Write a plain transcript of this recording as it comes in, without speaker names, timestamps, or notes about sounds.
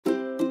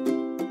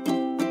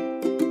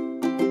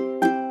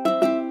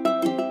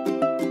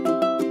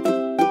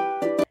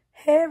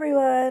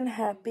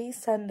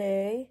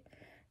Sunday.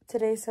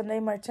 Today's Sunday,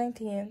 March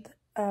 19th.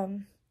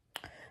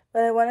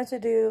 But I wanted to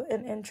do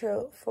an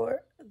intro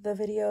for the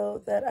video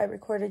that I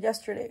recorded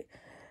yesterday.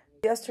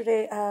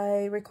 Yesterday,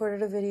 I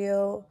recorded a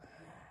video,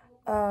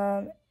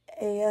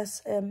 ASMR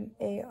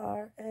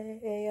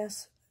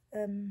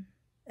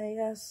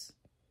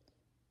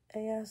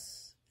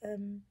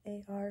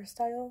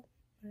style.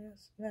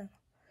 No.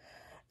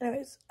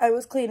 Anyways, I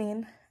was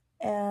cleaning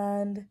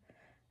and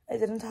I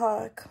didn't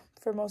talk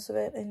for most of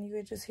it, and you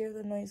would just hear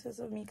the noises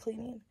of me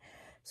cleaning.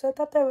 So I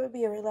thought that would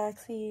be a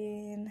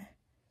relaxing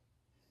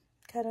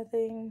kind of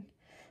thing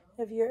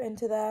if you're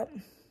into that.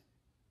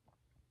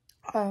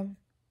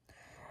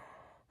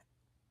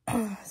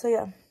 So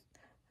yeah,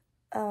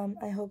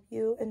 I hope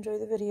you enjoy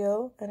the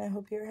video, and I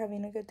hope you're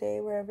having a good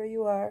day wherever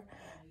you are,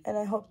 and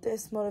I hope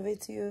this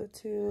motivates you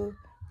to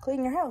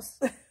clean your house.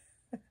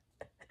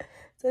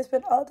 So I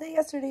spent all day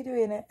yesterday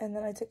doing it, and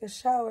then I took a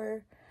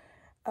shower,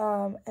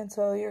 and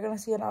so you're gonna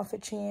see an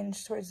outfit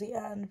change towards the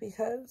end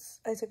because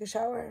I took a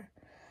shower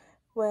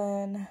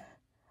when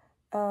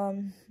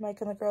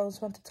Mike and the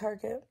girls went to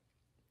Target.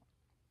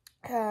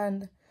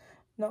 And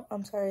no,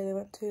 I'm sorry, they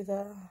went to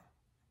the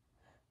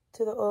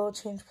oil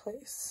change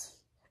place.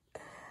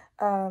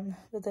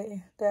 But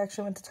they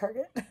actually went to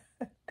Target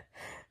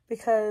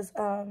because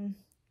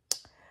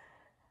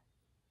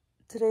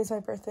today's my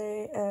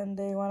birthday and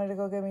they wanted to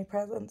go get me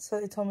presents.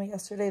 So they told me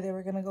yesterday they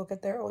were gonna go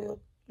get their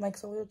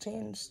Mike's oil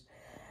changed.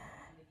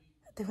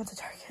 They went to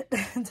Target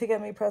to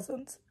get me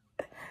presents.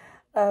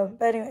 But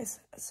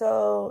anyways,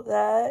 so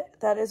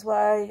that is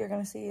why you're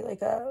gonna see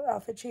like a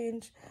outfit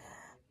change.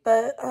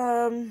 But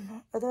other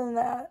than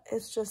that,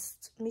 it's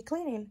just me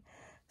cleaning.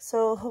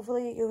 So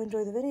hopefully you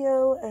enjoy the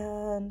video,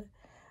 and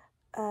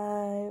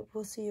I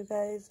will see you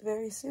guys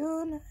very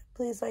soon.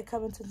 Please like,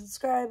 comment, and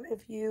subscribe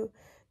if you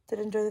did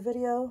enjoy the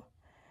video.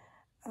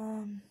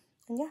 And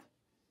yeah.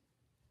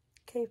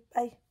 Okay,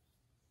 bye.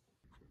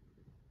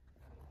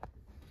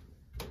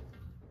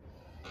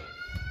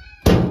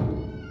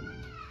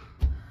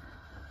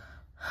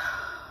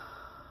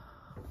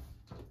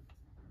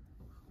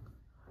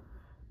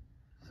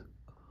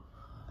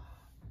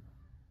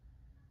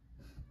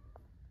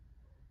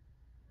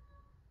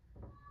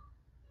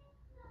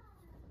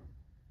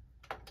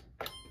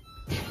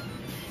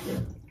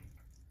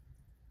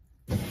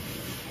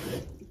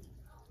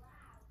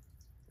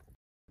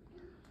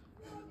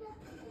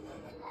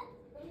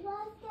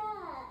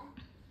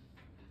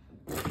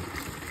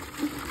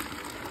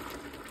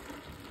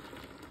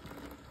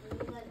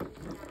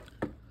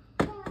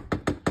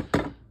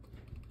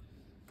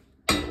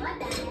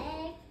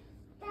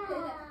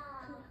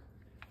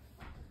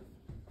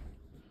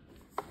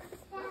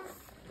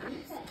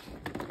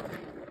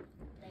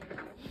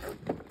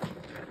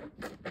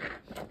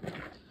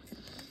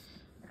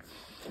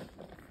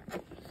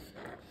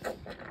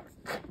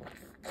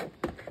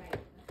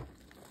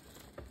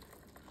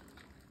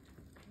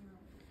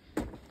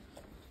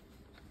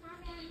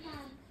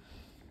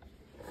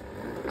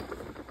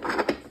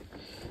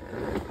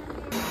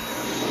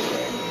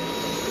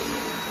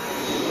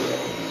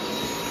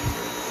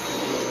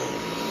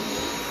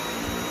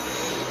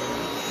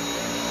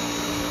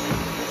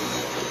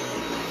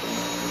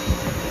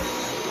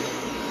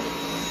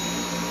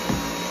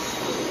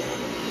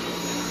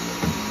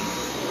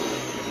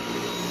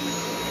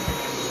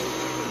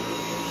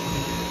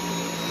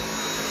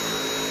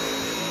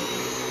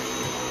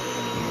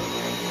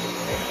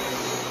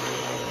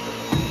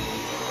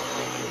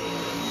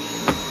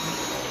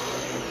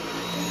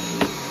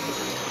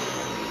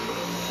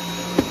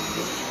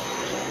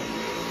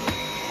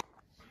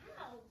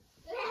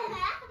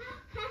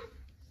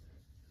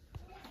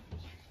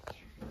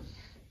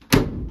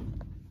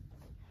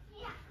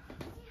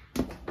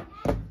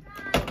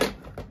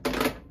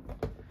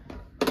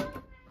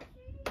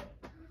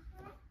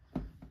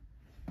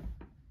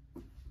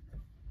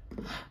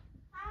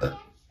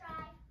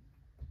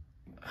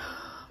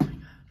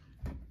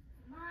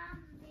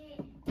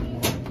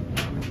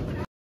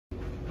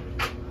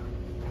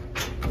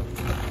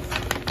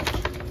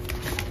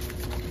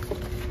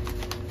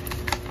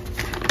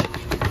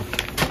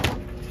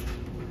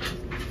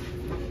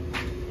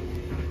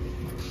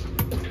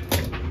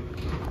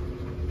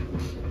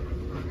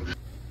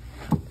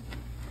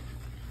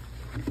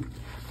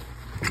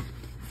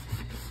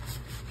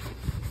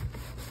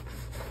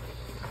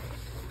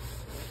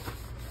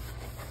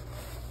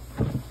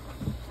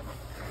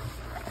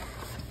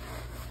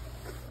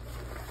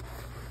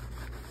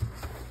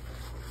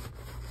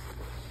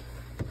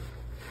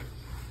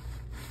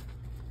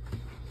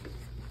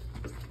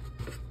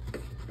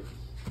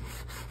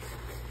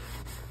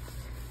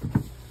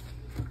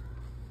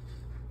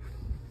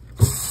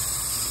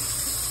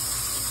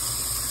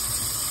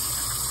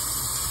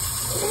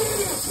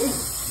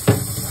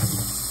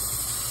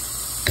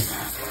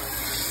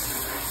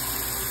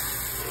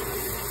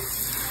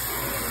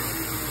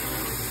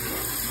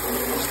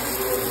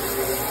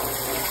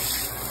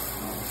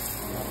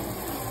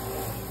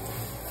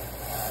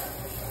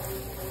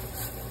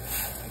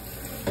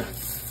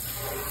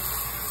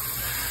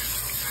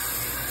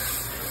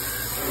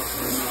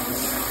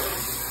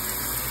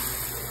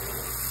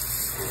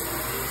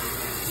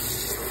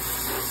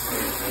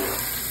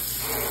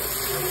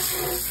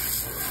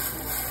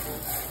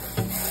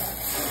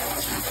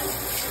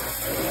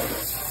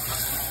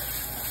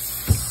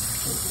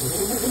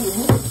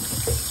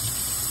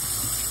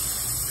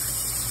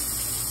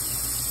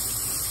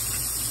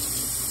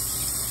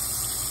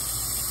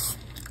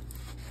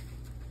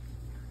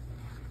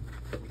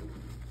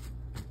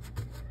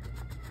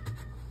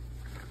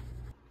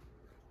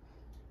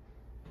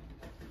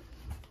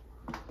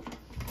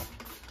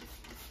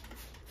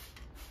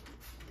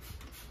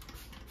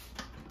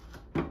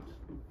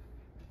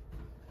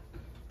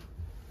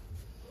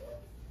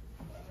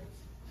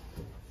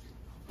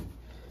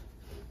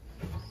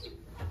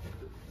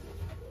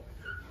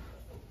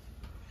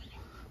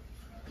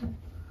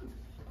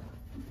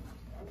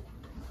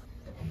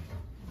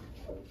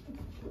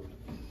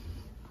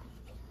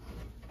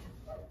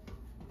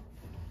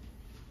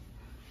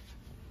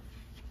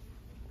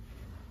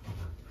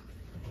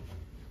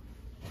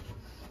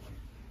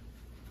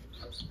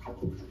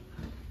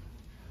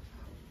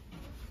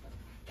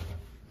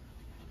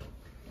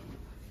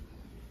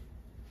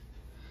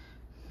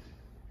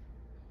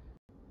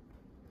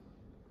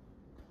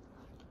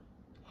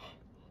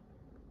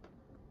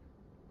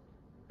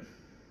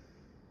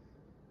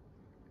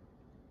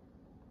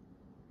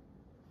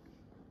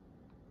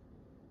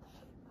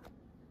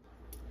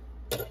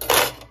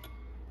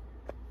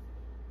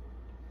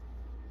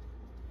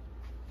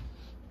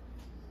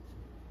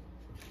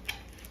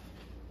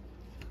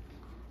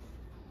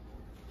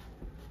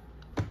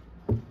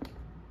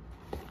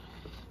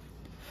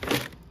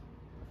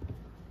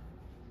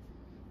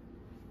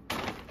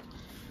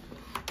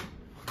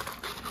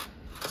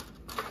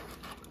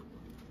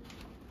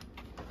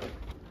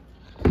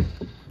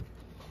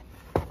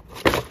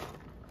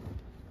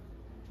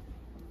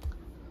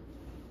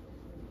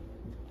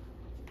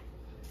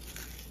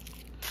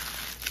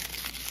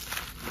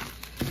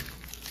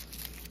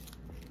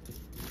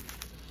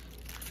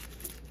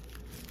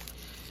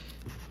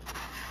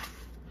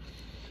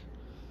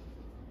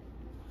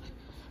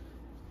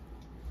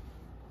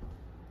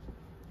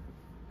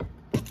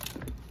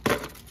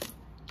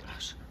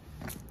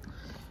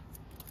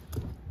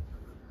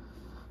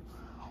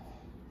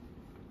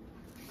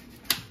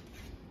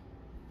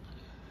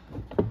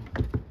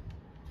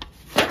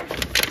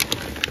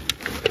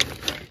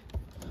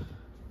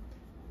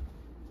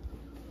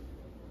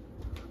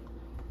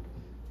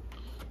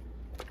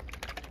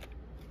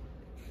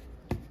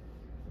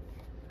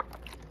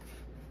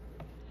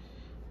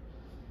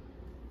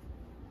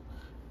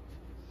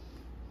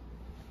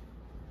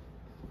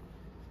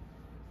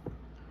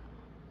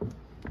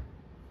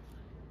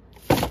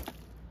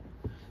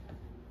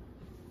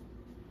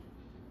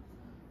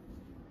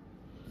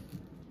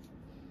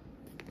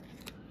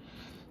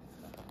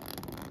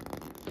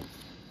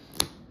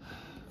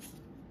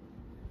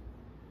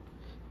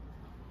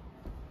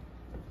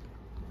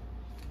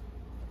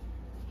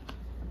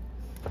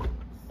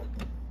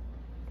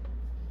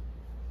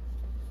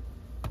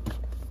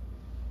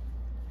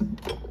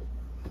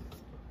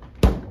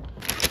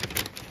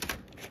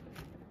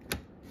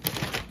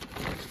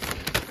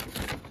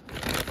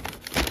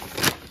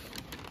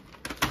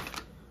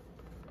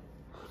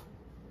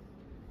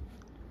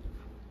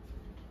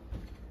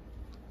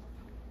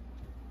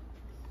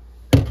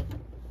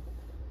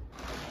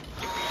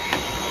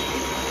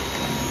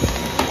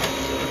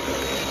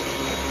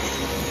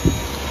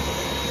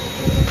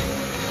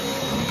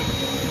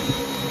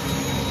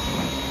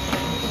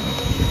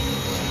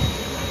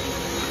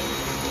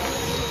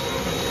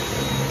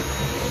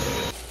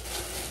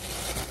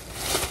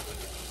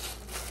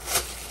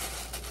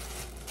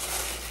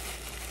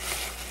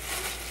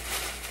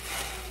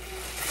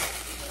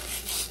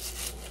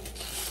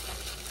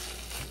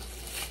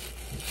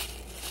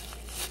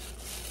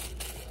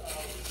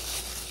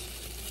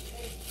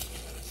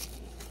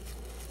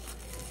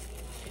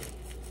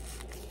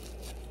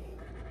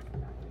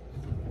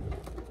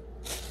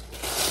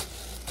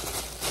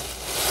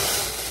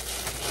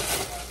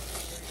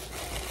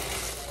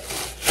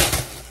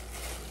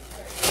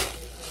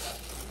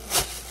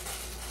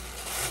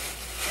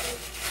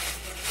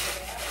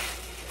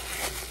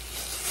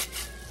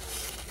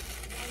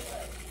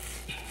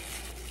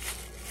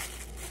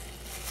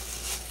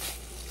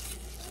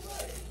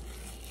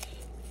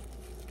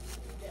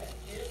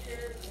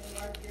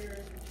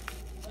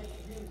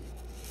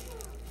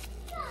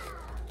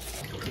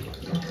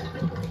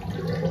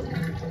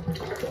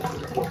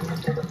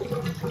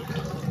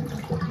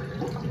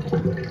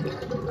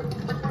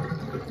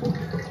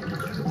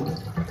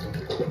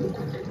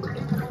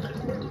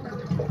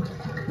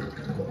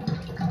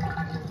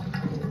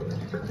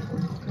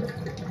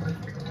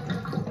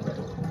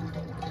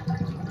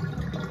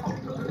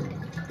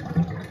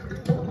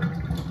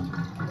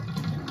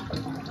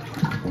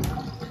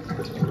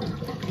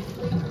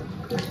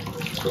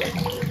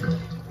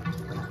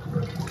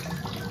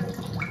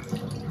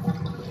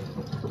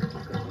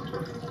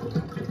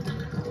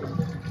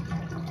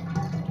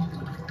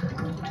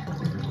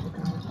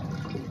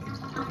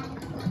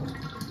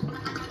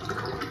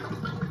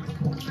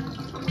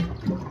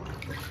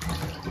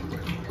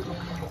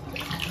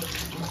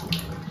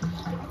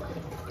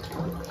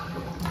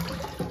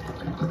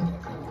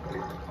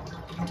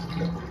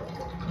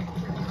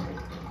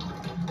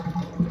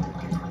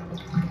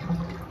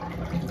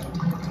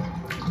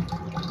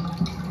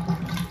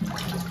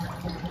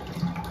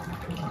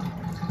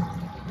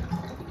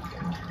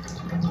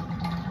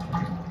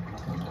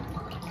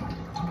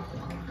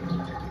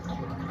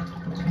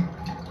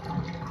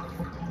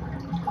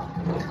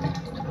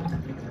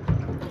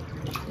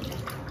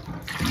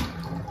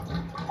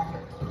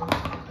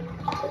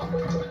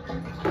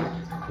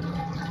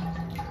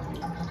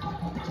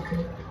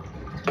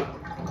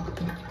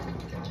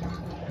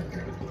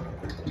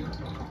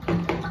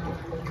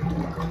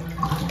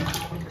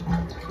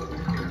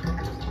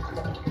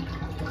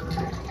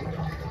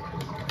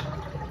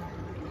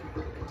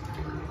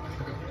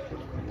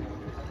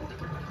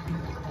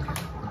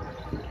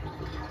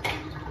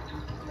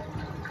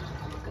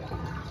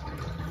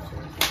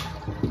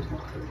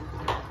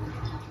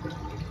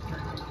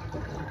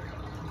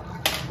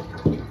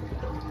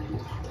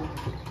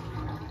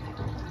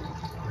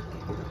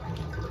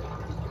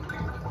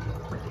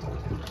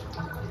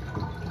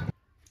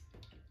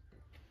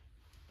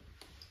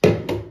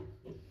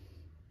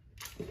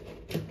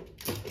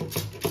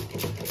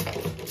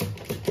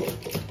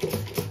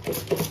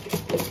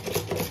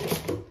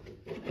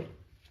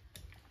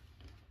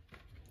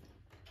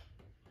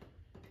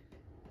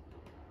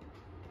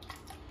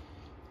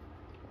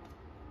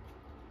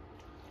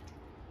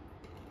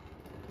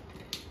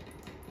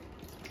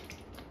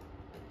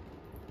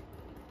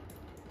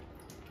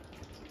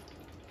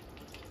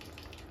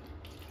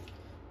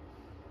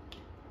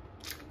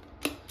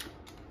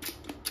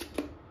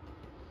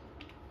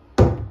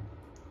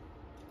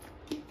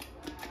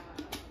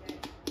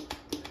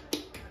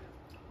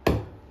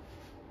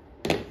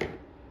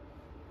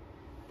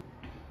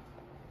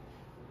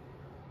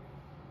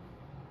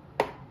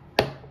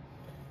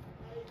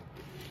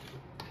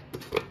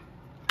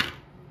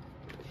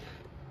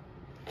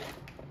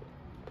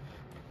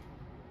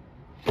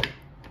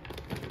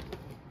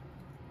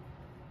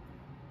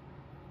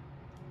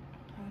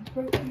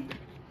 broken.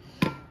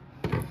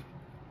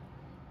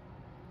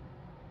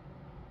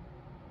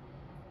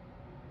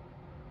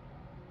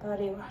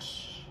 Body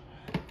wash.